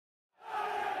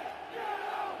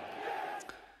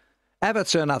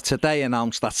Everton have today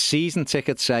announced that season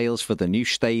ticket sales for the new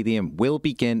stadium will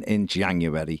begin in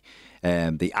January.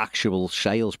 The actual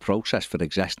sales process for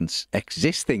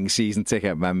existing season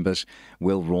ticket members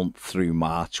will run through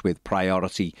March, with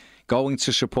priority going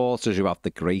to supporters who have the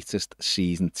greatest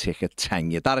season ticket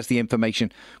tenure. That is the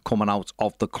information coming out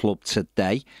of the club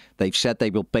today. They've said they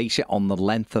will base it on the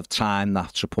length of time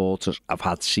that supporters have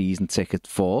had season tickets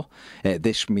for.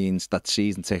 This means that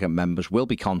season ticket members will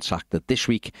be contacted this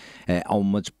week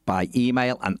onwards by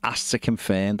email and asked to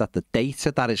confirm that the data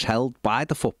that is held by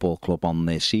the football club on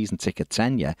their season ticket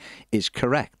tenure is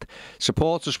correct.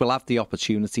 Supporters will have the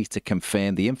opportunity to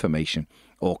confirm the information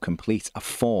or complete a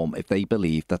form if they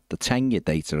believe that the tenure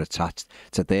data attached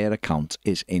to their account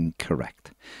is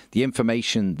incorrect. The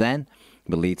information then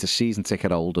will lead to season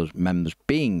ticket holders members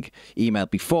being emailed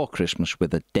before Christmas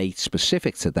with a date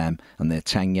specific to them and their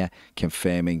tenure,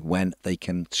 confirming when they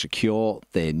can secure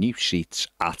their new seats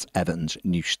at Everton's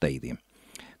new stadium.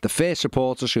 The first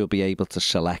supporters who will be able to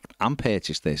select and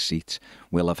purchase their seats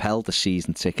will have held a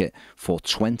season ticket for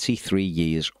 23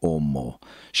 years or more.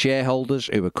 Shareholders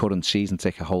who are current season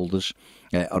ticket holders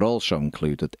are also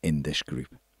included in this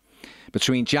group.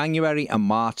 Between January and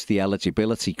March, the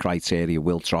eligibility criteria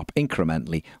will drop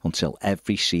incrementally until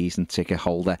every season ticket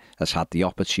holder has had the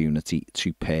opportunity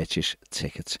to purchase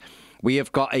tickets. We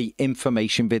have got an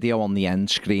information video on the end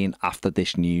screen after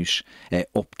this news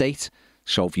update.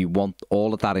 So if you want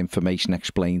all of that information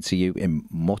explained to you in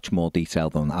much more detail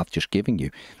than I've just given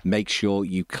you, make sure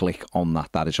you click on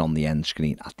that. That is on the end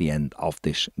screen at the end of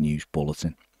this news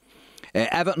bulletin.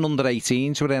 Everton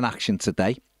under-18s were in action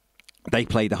today. They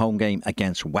played a home game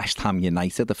against West Ham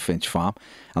United at Finch Farm,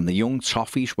 and the young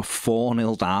Toffees were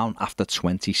 4-0 down after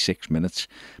 26 minutes,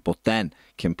 but then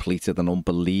completed an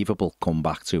unbelievable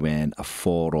comeback to earn a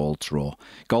 4-4 draw.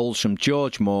 Goals from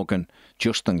George Morgan,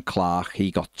 Justin Clark, he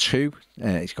got 2,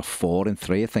 he's got 4 in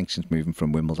 3, I think, since moving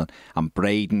from Wimbledon, and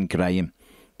Braden Graham,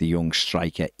 the young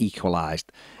striker,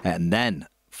 equalised, and then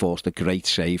forced a great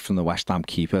save from the West Ham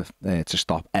keeper to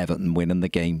stop Everton winning the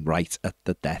game right at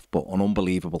the death. But an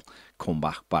unbelievable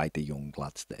comeback by the young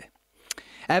lads there.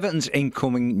 Everton's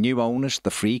incoming new owners, the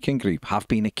Friedkin Group, have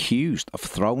been accused of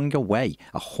throwing away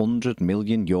 €100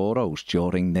 million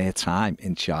during their time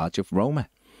in charge of Roma.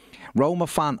 Roma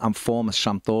fan and former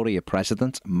Sampdoria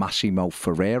president Massimo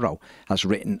Ferrero has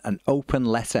written an open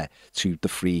letter to the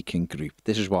Friedkin Group.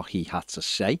 This is what he had to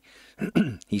say.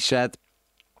 He said,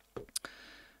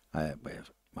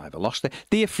 I've lost it.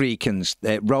 Dear Friedkins,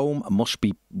 Rome must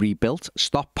be rebuilt.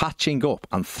 Stop patching up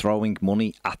and throwing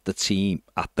money at the team,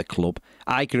 at the club.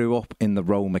 I grew up in the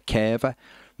Roma Curva.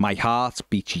 My heart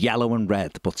beats yellow and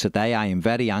red, but today I am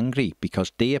very angry because,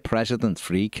 dear President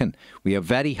Friedkin, we are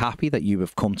very happy that you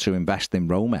have come to invest in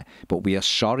Roma, but we are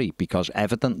sorry because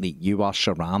evidently you are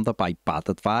surrounded by bad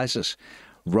advisors.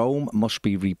 Rome must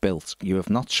be rebuilt. You have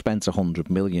not spent 100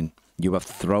 million. You have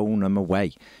thrown them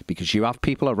away because you have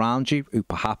people around you who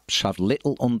perhaps have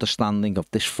little understanding of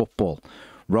this football.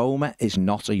 Roma is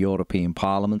not a European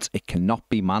Parliament. It cannot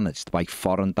be managed by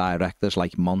foreign directors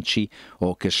like Monchi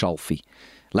or Ghisolfi.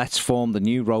 Let's form the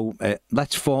new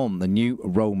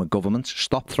Roma government.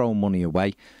 Stop throwing money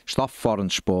away. Stop foreign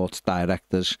sports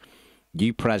directors.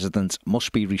 You, President,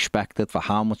 must be respected for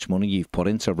how much money you've put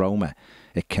into Roma.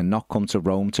 It cannot come to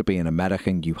Rome to be an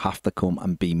American. You have to come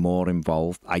and be more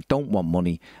involved. I don't want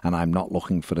money and I'm not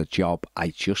looking for a job. I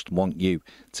just want you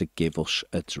to give us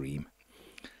a dream.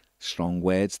 Strong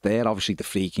words there. Obviously, the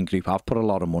Friedkin Group have put a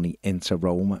lot of money into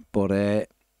Roma, but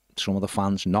some of the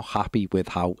fans not happy with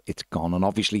how it's gone. And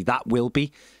obviously that will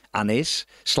be and is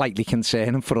slightly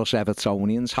concerning for us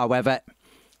Evertonians. However,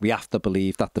 we have to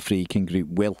believe that the Friedkin Group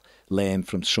will learn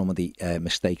from some of the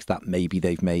mistakes that maybe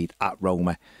they've made at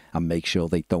Roma and make sure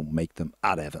they don't make them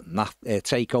at Everton. That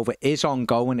takeover is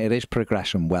ongoing, it is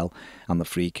progressing well, and the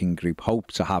Friedkin Group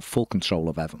hope to have full control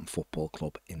of Everton Football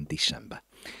Club in December.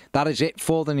 That is it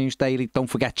for the News Daily. Don't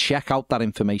forget, check out that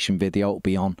information video. It'll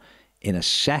be on in a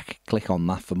sec. Click on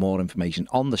that for more information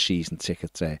on the season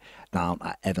tickets down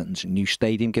at Everton's new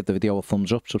stadium. Give the video a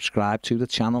thumbs up, subscribe to the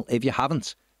channel if you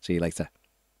haven't. See you later.